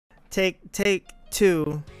take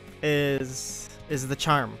two is the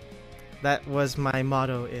charm. That was my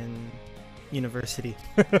motto in university.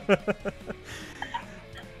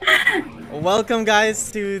 Welcome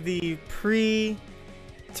guys to the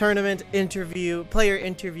pre-tournament player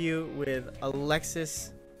interview with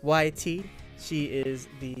AleksisYT. She is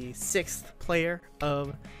the 6th player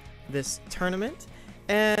of this tournament,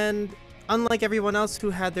 and unlike everyone else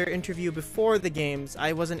who had their interview before the games,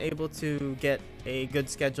 I wasn't able to get a good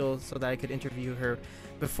schedule so that I could interview her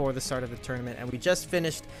before the start of the tournament, and we just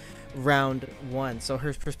finished round 1, so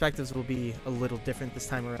her perspectives will be a little different this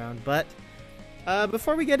time around. But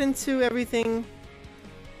before we get into everything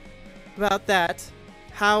about that,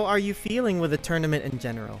 how are you feeling with the tournament in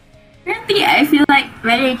general? Currently, I feel like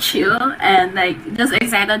very chill and like just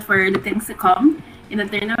excited for the things to come in the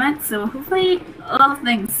tournament. So hopefully, a lot of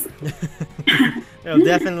things. There'll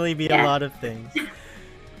definitely be a lot of things.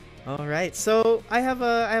 All right, so I have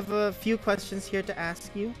a few questions here to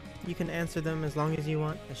ask you. You can answer them as long as you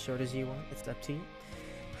want, as short as you want. It's up to you.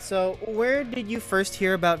 So, where did you first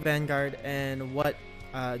hear about Vanguard, and what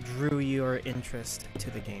drew your interest to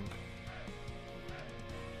the game?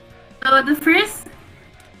 So the first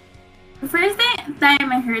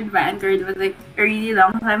time I heard Vanguard was like a really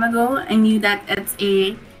long time ago. I knew that it's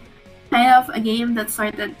a kind of a game that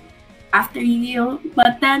started after Yu-Gi-Oh!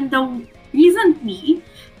 But then recently,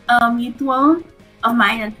 mutual of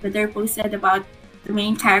mine on Twitter posted about the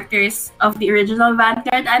main characters of the original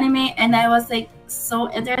Vanguard anime, and I was like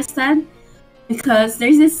so interested because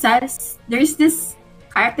there's this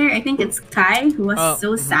character, I think it's Kai, who was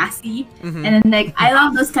so sassy, and then like I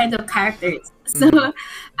love those kinds of characters. So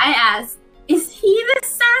I asked, is he this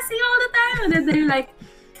sassy all the time? And then they're like,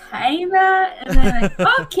 kinda, and then like,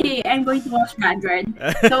 okay, I'm going to watch Vanguard.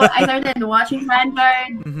 So I started watching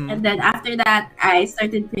Vanguard, and then after that I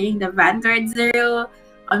started playing the Vanguard Zero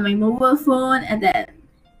on my mobile phone, and then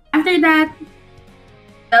after that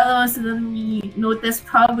Fellow suddenly noticed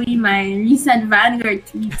probably my recent Vanguard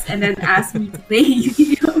tweets and then asked me to play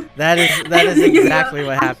Yu-Gi-Oh! That is exactly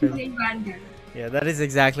what happened. Yeah, that is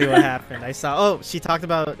exactly what happened. I saw. Oh, she talked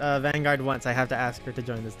about Vanguard once. I have to ask her to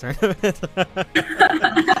join this tournament.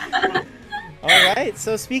 All right.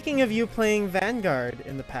 So speaking of you playing Vanguard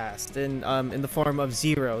in the past, in the form of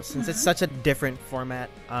Zero, since it's such a different format,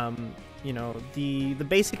 you know, the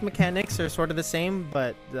basic mechanics are sort of the same,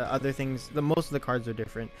 but the other things, most of the cards are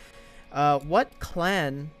different. What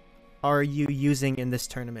clan are you using in this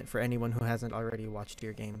tournament for anyone who hasn't already watched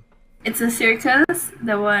your game? It's a circus,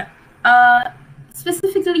 the one,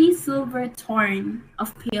 specifically Silver Torn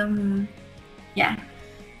of Pale Moon. Yeah.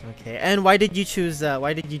 Okay, and why did you choose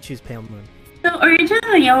Pale Moon? So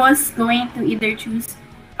originally I was going to either choose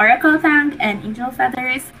Oracle Tank and Angel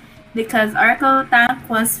Feathers, because Oracle Tank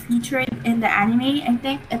was featured in the anime. I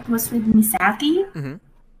think it was with Misaki,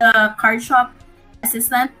 the card shop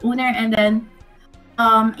assistant owner, and then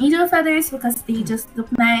Angel Feathers because they just look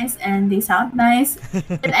nice and they sound nice.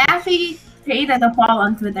 And I actually created a poll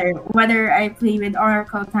on Twitter whether I play with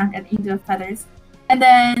Oracle Tank and Angel Feathers, and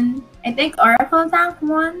then I think Oracle Tank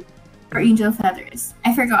won or Angel Feathers.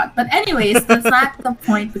 I forgot. But anyways, that's not the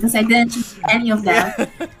point because I didn't choose any of them.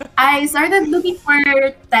 I started looking for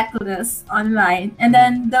tech lists online, and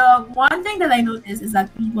then the one thing that I noticed is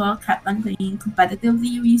that people kept on playing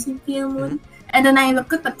competitively using Pale Moon. And then I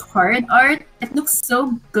look at the card art, it looks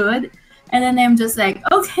so good. And then I'm just like,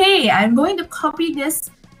 okay, I'm going to copy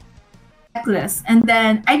this tech list. And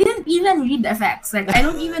then I didn't even read the effects. Like, I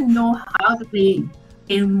don't even know how to play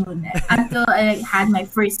Pale Moon until I had my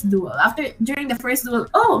first duel. During the first duel,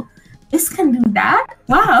 oh, this can do that?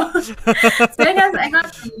 Wow. So I guess I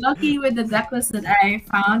got lucky with the deck list that I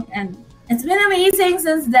found, and it's been amazing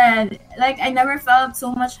since then. Like, I never felt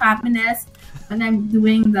so much happiness when I'm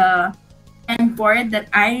doing the end board that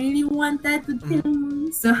I really wanted with Pale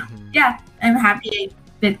Moon. So yeah, I'm happy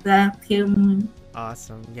with the Pale Moon.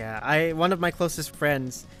 Awesome. Yeah, one of my closest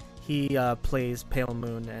friends, he plays Pale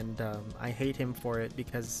Moon, and I hate him for it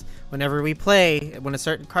because whenever we play, when a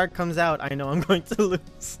certain card comes out, I know I'm going to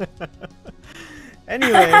lose.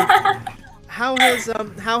 Anyway, how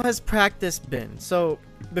has practice been? So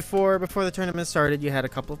before the tournament started, you had a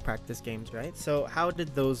couple of practice games, right? So how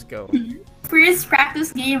did those go? First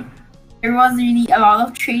practice game, there was really a lot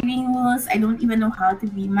of training rules. I don't even know how to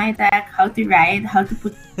read my deck, how to ride, how to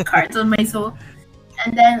put cards on my soul.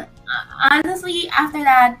 And then honestly, after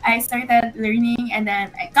that, I started learning, and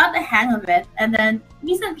then I got the hang of it. And then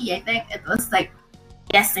recently, I think it was like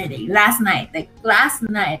last night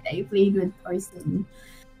I played with Orson,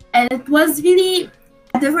 and it was really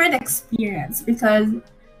a different experience because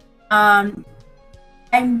I'm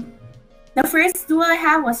The first duel I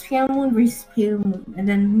had was Pale Moon versus Pale Moon, and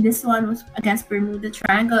then this one was against Bermuda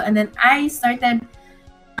Triangle, and then I started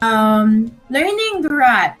learning the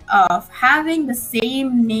rat of having the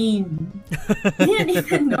same name. I didn't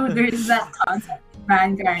even know there's that concept in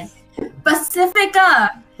Vanguard.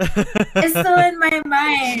 Pacifica is still in my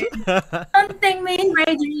mind. Something made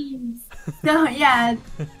my dreams. So yeah,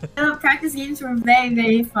 the practice games were very,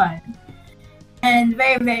 very fun and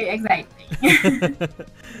very, very exciting.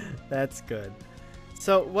 That's good.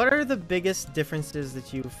 So, what are the biggest differences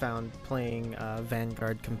that you found playing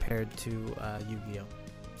Vanguard compared to Yu-Gi-Oh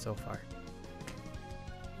so far?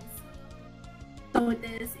 So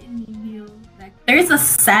this in Yu-Gi-Oh, like there's a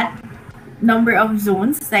set number of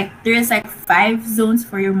zones. Like there's like 5 zones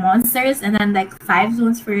for your monsters, and then like 5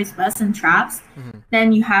 zones for your spells and traps.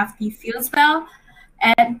 Then you have the field spell,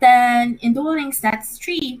 and then in Duel Links that's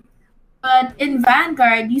 3. But in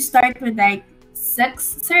Vanguard, you start with like 6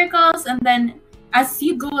 circles, and then as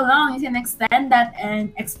you go along, you can extend that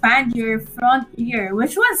and expand your front ear,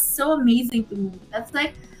 which was so amazing to me. That's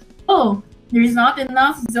like, oh, there's not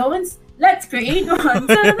enough zones. Let's create one.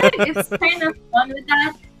 So like, it's kind of fun with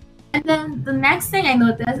that. And then the next thing I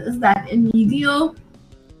noticed is that in Yu-Gi-Oh,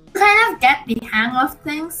 you kind of get the hang of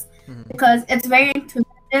things because it's very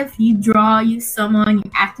intuitive. You draw, you summon,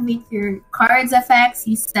 you activate your cards effects,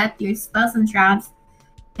 you set your spells and traps,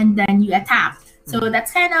 and then you attack. So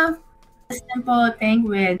that's kind of a simple thing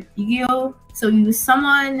with Yu-Gi-Oh. So you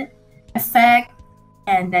summon, effect,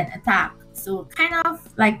 and then attack. So kind of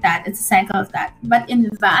like that. It's a cycle of that. But in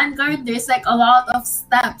Vanguard, there's like a lot of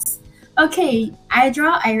steps. Okay, I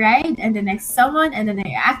draw, I ride, and then I summon, and then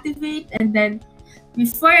I activate, and then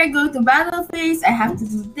before I go to battle phase, I have to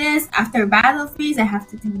do this. After battle phase, I have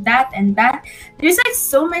to do that and that. There's like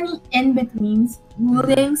so many in-betweens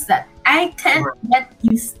rulings that I can't get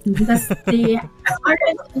used to because they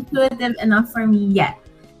aren't intuitive enough for me yet.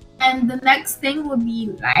 And the next thing would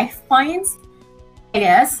be life points, I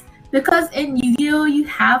guess, because in Yu-Gi-Oh you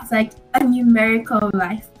have like a numerical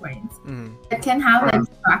life points that can have like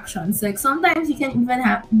fractions. Like sometimes you can even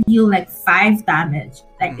deal like 5 damage,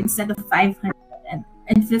 like instead of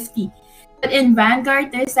 550. But in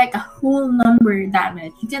Vanguard, there's like a whole number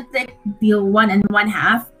damage. You can like deal 1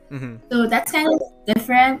 1/2. So that's kind of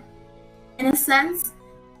different in a sense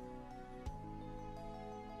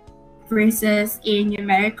versus a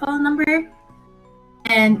numerical number.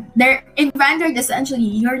 And there in Vanguard, essentially,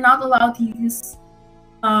 you're not allowed to use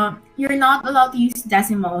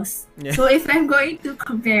decimals. Yeah. So if I'm going to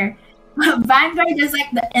compare, Vanguard is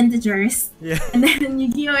like the integers, and then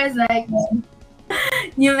Yu-Gi-Oh is like the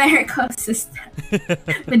numerical system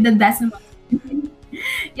with the decimal.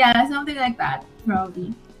 Yeah, something like that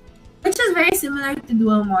probably, which is very similar to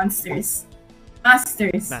Dual Masters.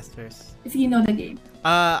 If you know the game.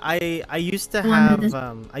 I used to have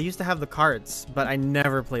the cards, but I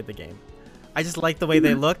never played the game. I just liked the way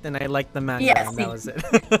they looked, and I liked the manga, and that was it.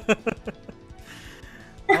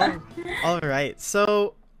 All right,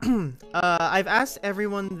 so I've asked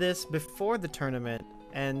everyone this before the tournament,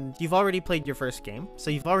 and you've already played your first game, so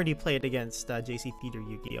you've already played against JC Theater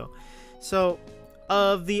Yu-Gi-Oh. So,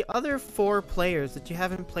 of the other 4 players that you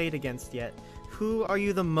haven't played against yet, who are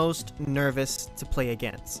you the most nervous to play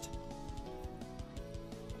against?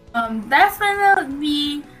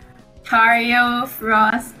 Definitely Tario,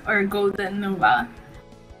 Frost, or Golden Nova.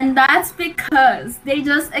 And that's because they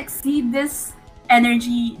just exceed this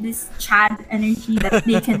energy, this Chad energy that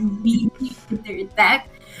they can beat with their deck.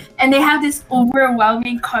 And they have this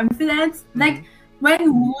overwhelming confidence. Like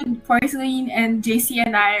when Wood, Porcelain, and JC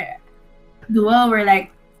and I duel, we're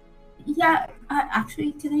like, yeah,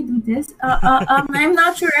 actually, can I do this? I'm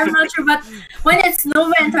not sure, but when it's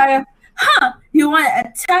Nova and Tario, you want to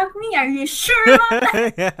attack me? Are you sure about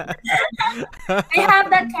that? They have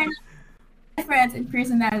that kind of difference in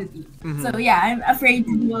personality. So yeah, I'm afraid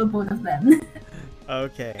to duel both of them.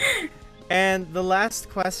 Okay. And the last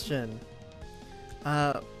question.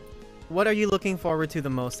 What are you looking forward to the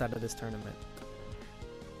most out of this tournament?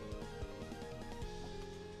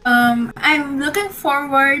 I'm looking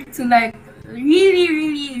forward to like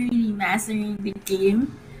really mastering the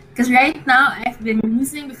game. Because right now, I've been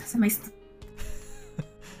losing because of my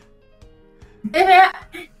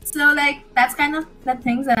So, like, that's kind of the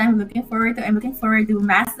things that I'm looking forward to. I'm looking forward to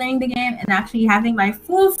mastering the game and actually having my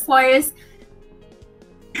full force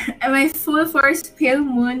Pale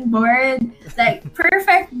Moon board. Like,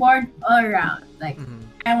 perfect board all around. Like,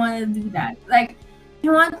 I want to do that. Like, I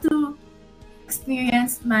want to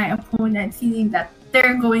experience my opponent feeling that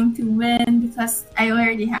they're going to win because I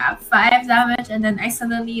already have 5 damage, and then I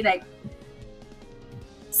suddenly like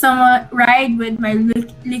some ride with my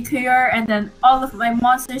liqueur, and then all of my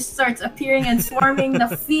monsters starts appearing and swarming the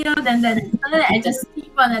field, and then suddenly I just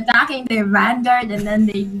keep on attacking their Vanguard, and then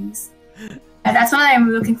they lose. Yeah, that's what I'm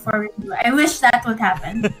looking forward to. I wish that would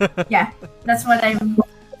happen. Yeah, that's what I'm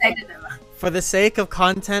excited about. For the sake of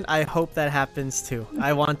content, I hope that happens too.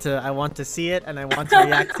 I want to see it, and I want to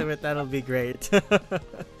react to it. That'll be great.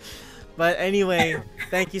 But anyway,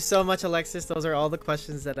 thank you so much, Aleksis. Those are all the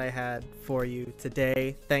questions that I had for you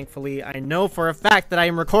today. Thankfully, I know for a fact that I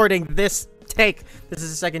am recording this take. This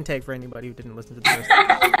is the second take for anybody who didn't listen to the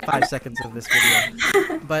first 5 seconds of this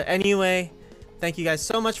video. But anyway, thank you guys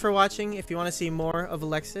so much for watching. If you want to see more of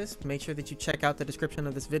Aleksis, make sure that you check out the description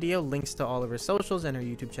of this video. Links to all of her socials and her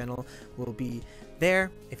YouTube channel will be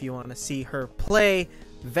there. If you want to see her play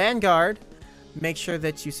Vanguard, make sure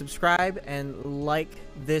that you subscribe and like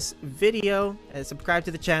this video and subscribe to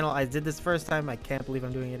the channel. I did this first time. I can't believe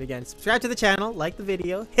I'm doing it again. Subscribe to the channel, like the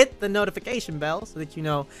video, hit the notification bell so that you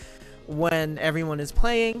know when everyone is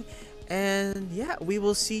playing. And yeah, we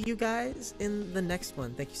will see you guys in the next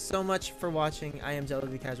one. Thank you so much for watching. I am Jelly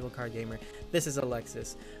the Casual Card Gamer. This is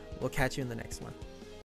Aleksis. We'll catch you in the next one.